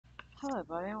Hello,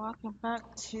 everybody. Welcome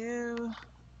back to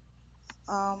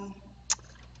um,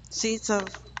 Seeds of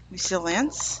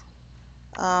Resilience.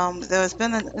 There has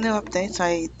been a new update, so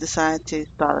I decided to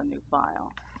start a new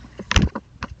file.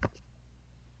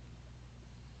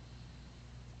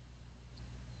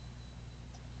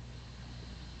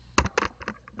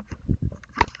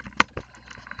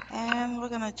 And we're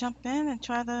going to jump in and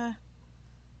try to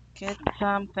get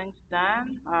some things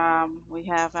done. We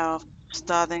have our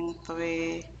starting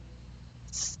three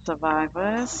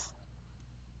survivors,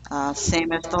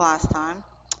 same as the last time.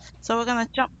 So we're going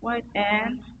to jump right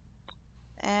in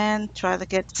and try to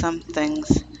get some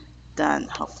things done.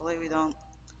 Hopefully, we don't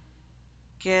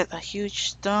get a huge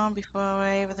storm before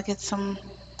we're able to get some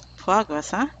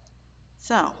progress, huh?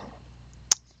 So,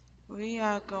 we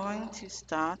are going to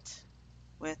start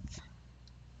with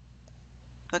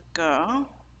the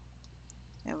girl,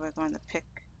 and we're going to pick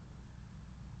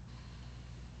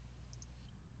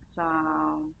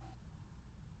some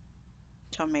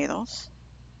tomatoes,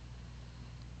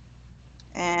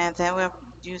 and then we'll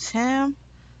use him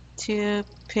to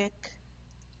pick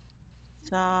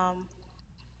some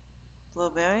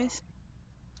blueberries,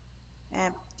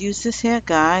 and use this here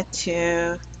guy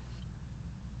to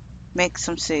make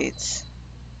some seeds.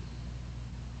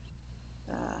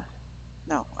 Uh,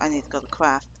 no, I need to go to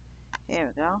craft. Here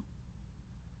we go.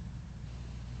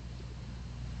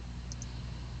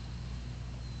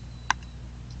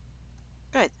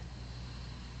 Good.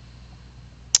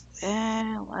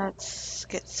 And let's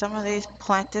get some of these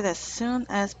planted as soon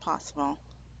as possible.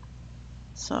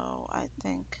 So I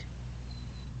think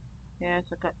here's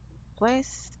a good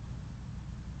place.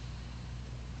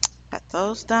 Got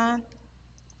those done.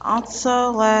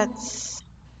 Also, let's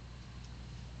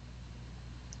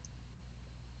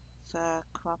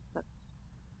crop the.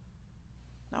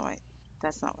 No, wait,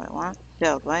 that's not what I want.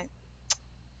 Build, right?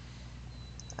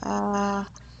 Uh,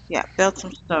 yeah, build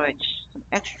some storage, some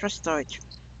extra storage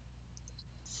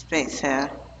space here.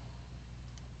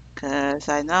 Because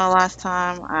I know last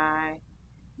time I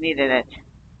needed it.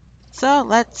 So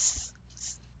let's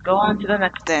go on to the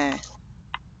next day.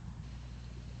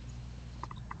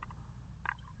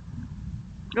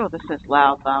 Oh, this is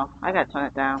loud though. I gotta turn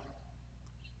it down.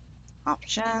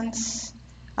 Options.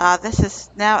 This is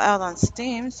now out on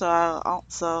Steam, so I'll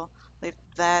also leave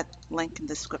that link in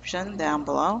description down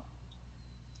below.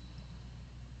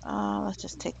 Let's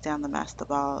just take down the master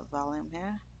volume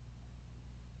here.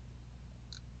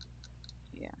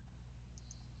 Yeah,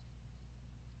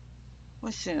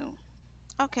 resume.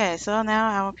 Okay, so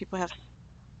now our people have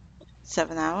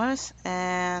 7 hours,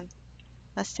 and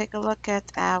let's take a look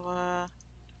at our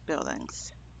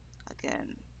buildings.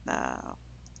 Again,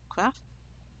 craft.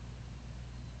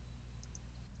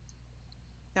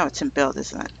 No, it's in build,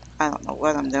 isn't it? I don't know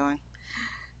what I'm doing.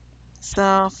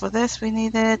 So for this, we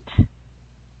needed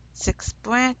 6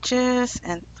 branches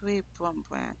and 3 broom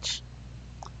branch.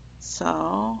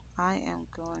 So I am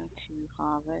going to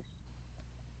harvest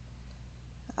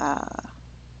uh,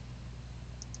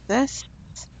 this,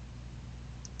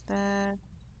 this,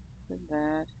 and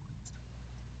this,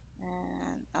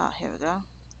 and oh, here we go.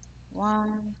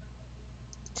 1,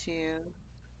 2.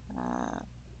 Uh,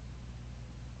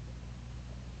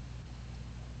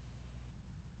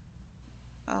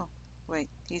 oh, wait,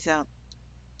 he's out.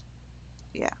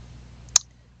 Yeah.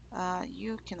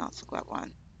 You can also grab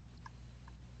one.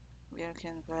 You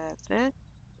can grab this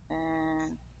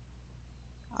and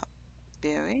a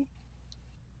berry.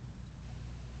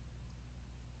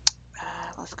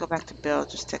 Let's go back to build.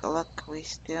 Just take a look. We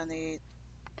still need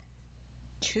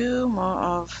 2 more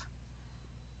of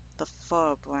the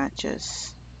 4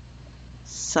 branches.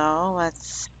 So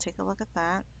let's take a look at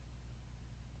that.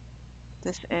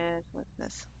 This is, what's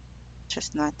this?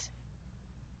 Chestnut.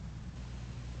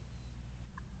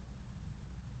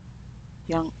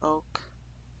 Young oak.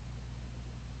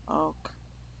 Oak.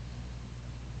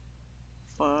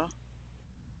 Fir.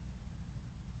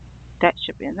 That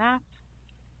should be enough.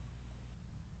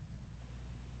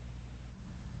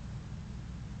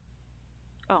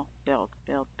 Oh, build,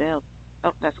 build, build.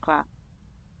 Oh, that's clap.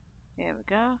 Here we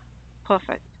go.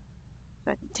 Perfect.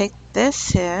 So I can take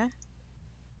this here,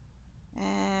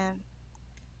 and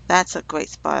that's a great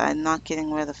spot. I'm not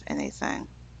getting rid of anything.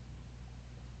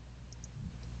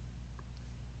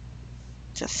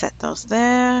 Just set those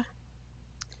there.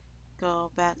 Go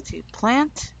back to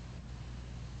plant.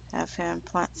 Have him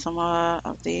plant some more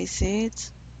of these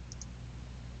seeds.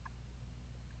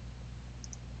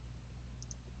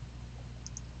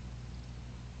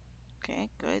 Okay,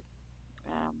 good.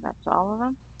 That's all of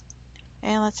them.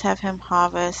 And let's have him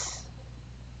harvest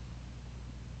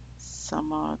some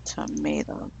more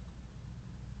tomatoes.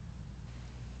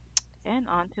 And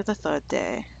on to the third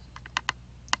day.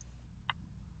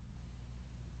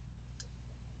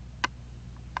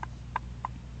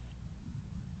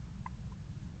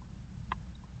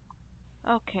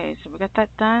 Okay, so we got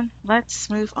that done. Let's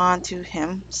move on to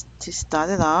him to start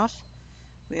it off.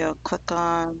 We'll click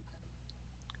on,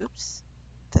 oops,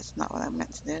 that's not what I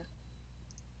meant to do.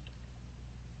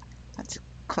 Let's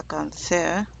click on this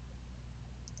here.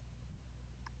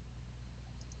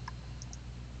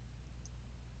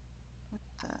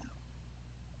 Uh,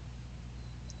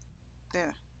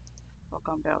 there, work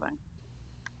on building.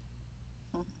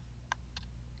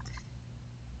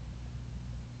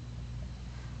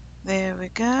 There we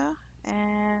go.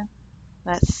 And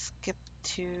let's skip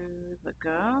to the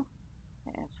girl.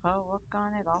 Have her work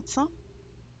on it also.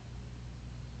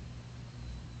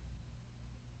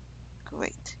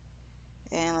 Great.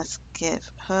 And let's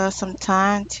give her some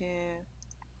time to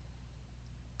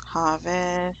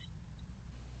harvest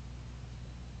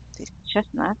these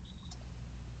chestnuts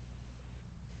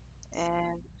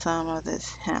and some of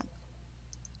this hemp.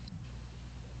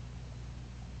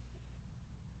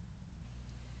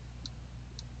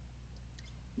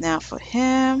 Now for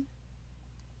him,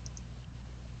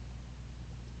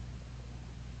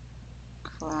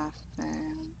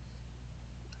 crafting.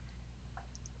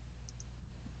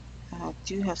 I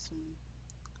do have some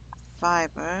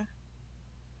fiber.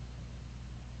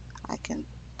 I can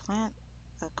plant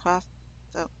a craft.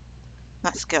 Oh,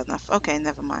 not skilled enough. Okay,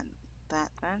 never mind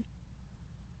that then.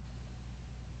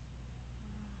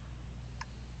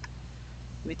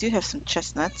 We do have some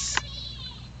chestnuts.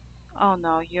 Oh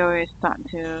no, Yuri is starting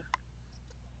to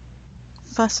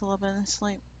fuss a little bit and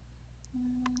sleep.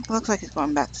 Looks like he's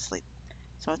going back to sleep,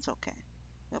 so it's okay.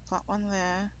 We'll plant one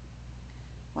there,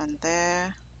 one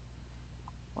there,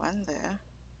 one there,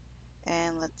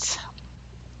 and let's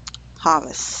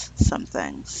harvest some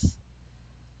things.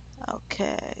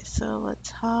 Okay, so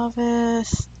let's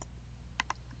harvest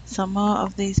some more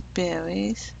of these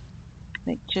berries.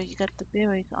 Make sure you got the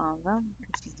berries on them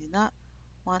because you do not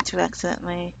want to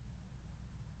accidentally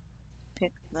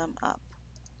pick them up.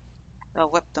 Or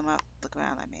whip them up the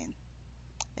ground, I mean.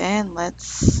 And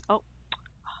let's, oh,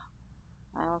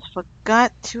 I almost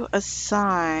forgot to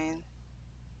assign,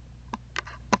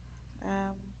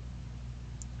 um,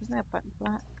 isn't there a button for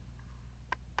that?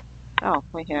 Oh,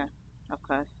 right here, of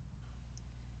course.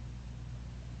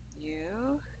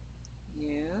 You,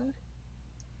 you,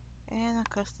 and of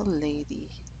course the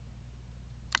lady.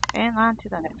 And on to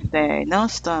the next day. No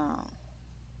stone.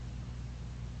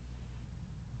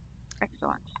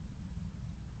 Excellent.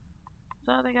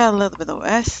 So they got a little bit of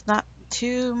rest, not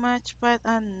too much, but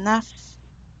enough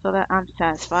so that I'm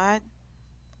satisfied.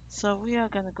 So we are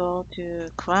going to go to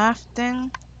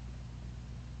crafting,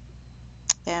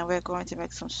 and we're going to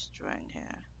make some string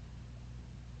here.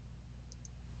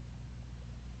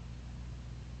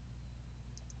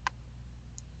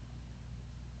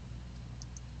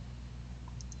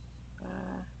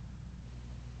 Uh,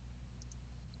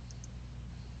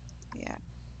 yeah,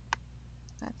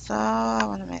 that's all I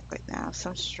want to make right now,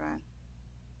 some string.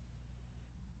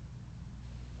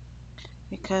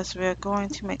 Because we're going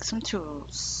to make some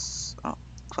tools. Oh,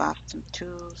 craft some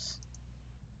tools.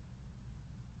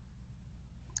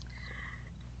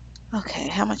 Okay,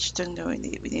 how much string do we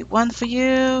need? We need one for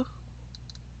you,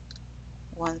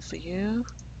 one for you,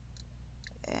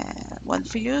 and one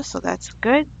for you, so that's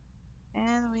good.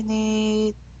 And we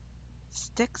need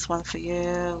sticks, one for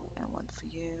you and one for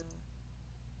you.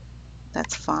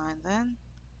 That's fine then.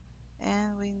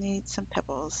 And we need some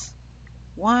pebbles,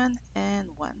 one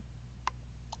and one.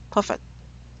 Perfect.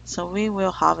 So we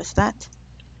will harvest that.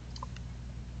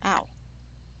 Ow.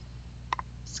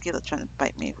 Mosquito trying to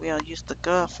bite me. We'll use the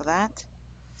girl for that.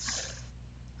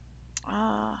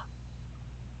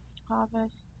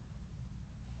 Harvest.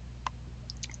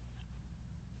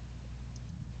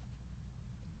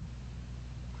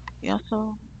 We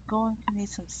also going to need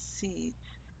some seeds.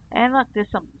 And look,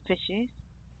 there's some fishies.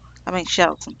 I mean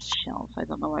shells, some shells. I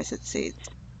don't know why I said seeds.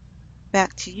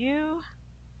 Back to you.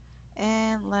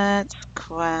 And let's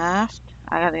craft.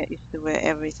 I gotta get used to where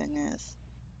everything is.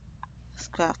 Let's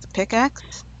craft the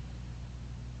pickaxe.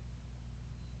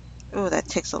 Oh, that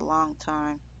takes a long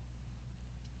time.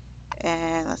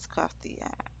 And let's craft the,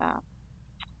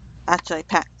 actually,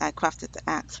 I crafted the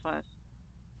axe first.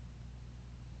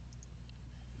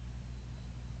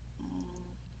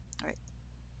 Alright,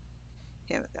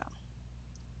 here we go.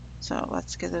 So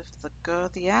let's give the girl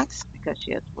the axe because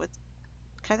she has wood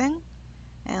cutting.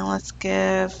 And let's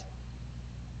give,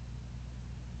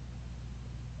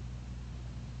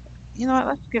 you know what,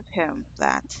 let's give him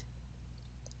that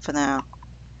for now.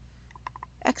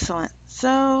 Excellent.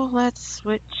 So let's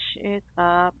switch it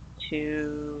up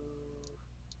to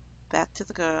back to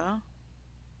the girl.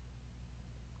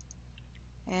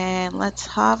 And let's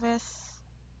harvest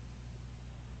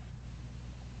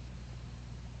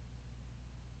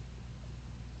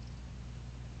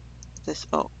this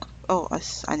oak. Oh,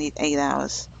 I need 8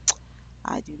 hours.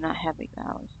 I do not have 8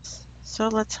 hours. So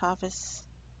let's harvest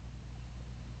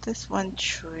this one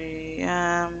tree.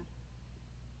 That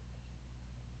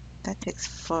takes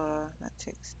 4. That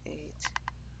takes 8.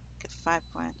 Get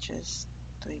 5 branches.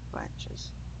 3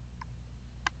 branches.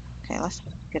 Okay, let's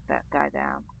get that guy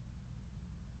down.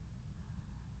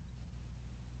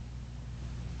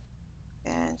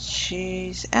 And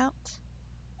she's out.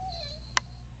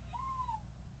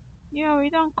 Yo,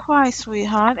 you don't cry,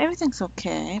 sweetheart. Everything's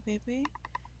okay, baby.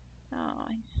 Oh,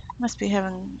 he must be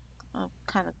having a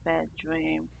kind of bad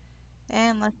dream.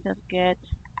 And let's just get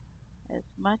as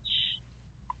much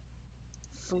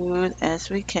food as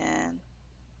we can.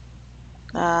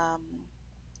 Um,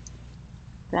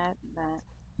 that.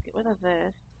 Get rid of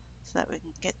this so that we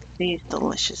can get these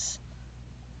delicious.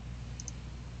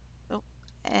 Oh,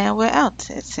 and we're out,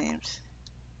 it seems.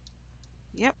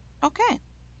 Yep, okay.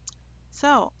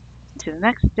 So, to the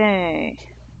next day.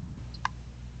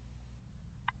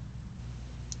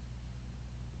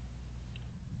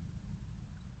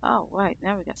 Oh, right,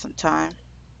 now we got some time.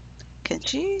 Can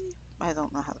she? I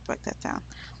don't know how to break that down.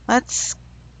 Let's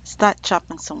start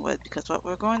chopping some wood because what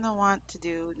we're going to want to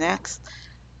do next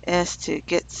is to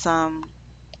get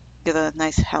a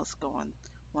nice house going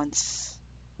once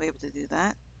we're able to do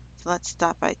that. So let's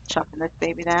start by chopping this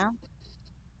baby down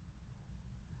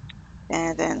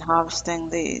and then harvesting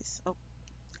these. Oh,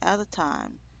 at a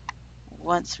time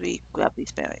once we grab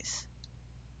these berries.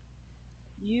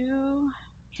 You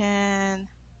can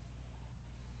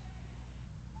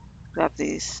grab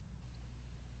these.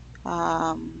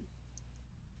 Um,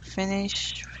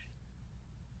 Finish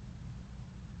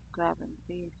grabbing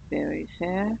these berries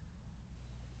here.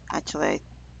 Actually,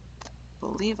 I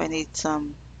believe I need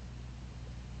some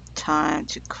time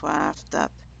to craft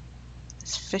up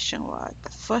this fishing rod.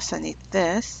 But first I need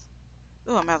this.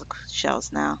 Oh, I'm out of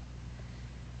shells now.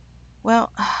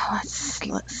 Well,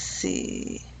 let's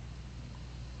see.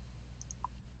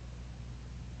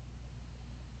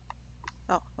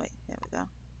 Oh, wait, there we go.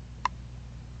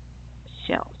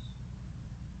 Shells.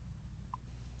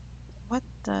 What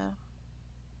the?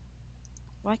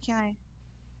 Why can't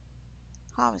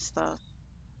I harvest those?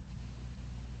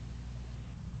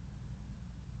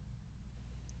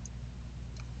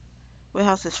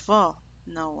 Warehouse is full.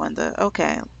 No wonder.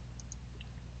 Okay.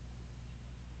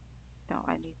 No,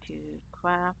 I need to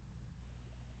craft.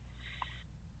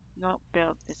 No,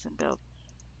 build. It's in build.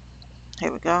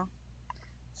 Here we go.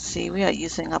 See, we are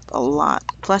using up a lot.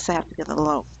 Plus, I have to get a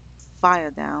little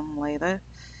fire down later.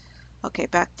 Okay,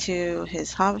 back to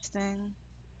his harvesting.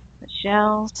 The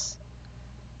shells.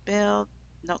 Build.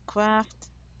 No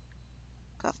craft.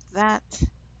 Craft that.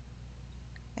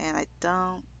 And I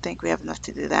don't think we have enough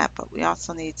to do that, but we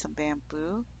also need some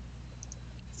bamboo.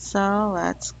 So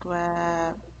let's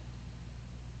grab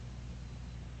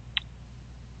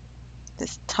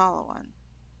this taller one.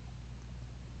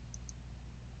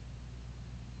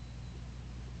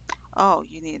 Oh,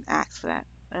 you need an axe for that.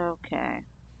 Okay.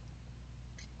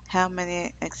 How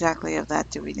many exactly of that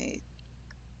do we need?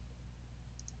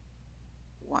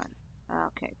 One.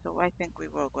 Okay, so I think we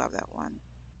will grab that one.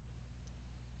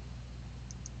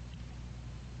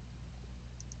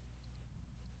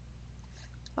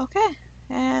 Okay,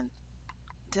 and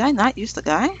did I not use the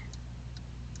guy?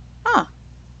 Huh,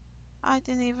 I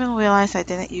didn't even realize I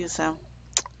didn't use him.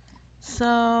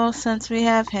 So, since we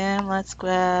have him, let's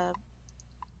grab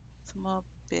some more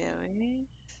berries.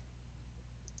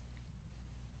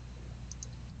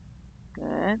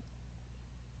 Good.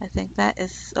 I think that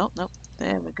is, oh, nope,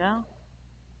 there we go.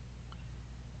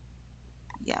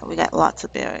 Yeah, we got lots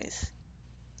of berries.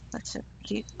 Let's just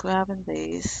keep grabbing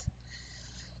these.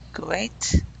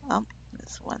 Great.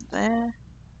 There's one there.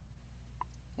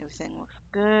 Everything looks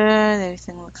good.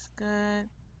 Everything looks good.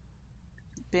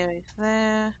 Berries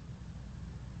there.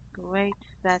 Great.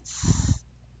 That's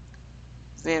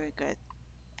very good.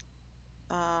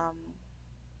 Um,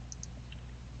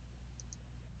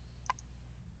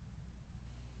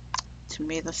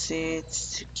 Tomato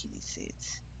seeds, zucchini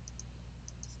seeds.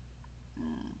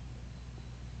 Mm,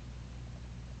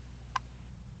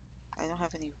 I don't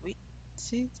have any wheat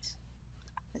seeds.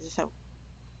 I just have.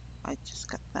 I just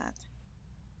got that.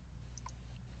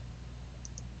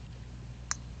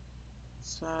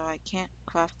 So I can't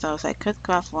craft those. I could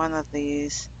craft one of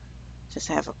these. Just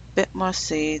have a bit more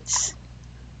seeds.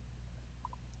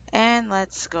 And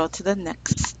let's go to the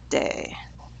next day.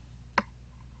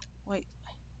 Wait,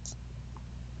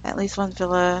 at least one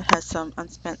villa has some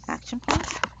unspent action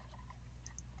points.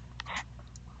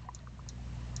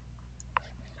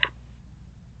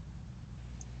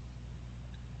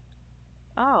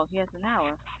 Oh, he has an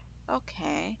hour.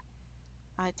 Okay,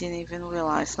 I didn't even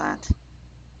realize that.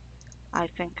 I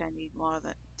think I need more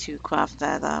to craft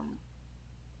that. Oh,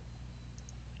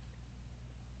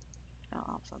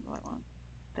 I'm on the right one.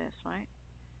 This, right?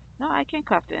 No, I can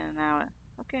craft it in an hour.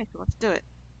 Okay, so let's do it.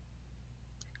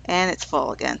 And it's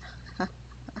full again.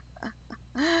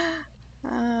 Oh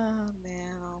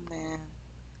man, oh man.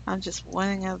 I'm just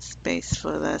running out of space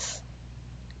for this.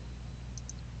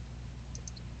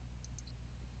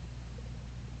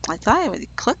 I thought I already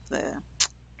clicked there.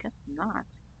 Guess not.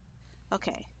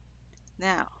 Okay,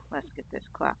 now let's get this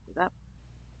crafted up.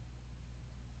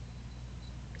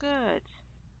 Good.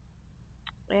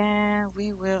 And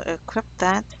we will equip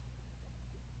that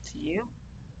to you.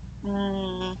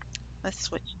 Mm, let's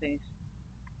switch these.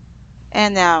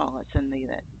 And now let's end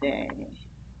that day.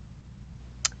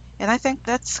 And I think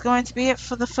that's going to be it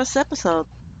for the first episode.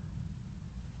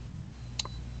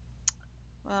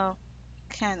 Well,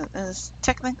 kind of. It's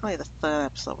technically the third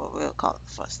episode, but we'll call it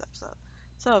the first episode.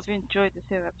 So if you enjoyed this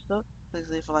here episode, please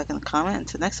leave a like and a comment.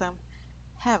 Until next time,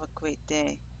 have a great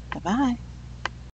day. Bye bye.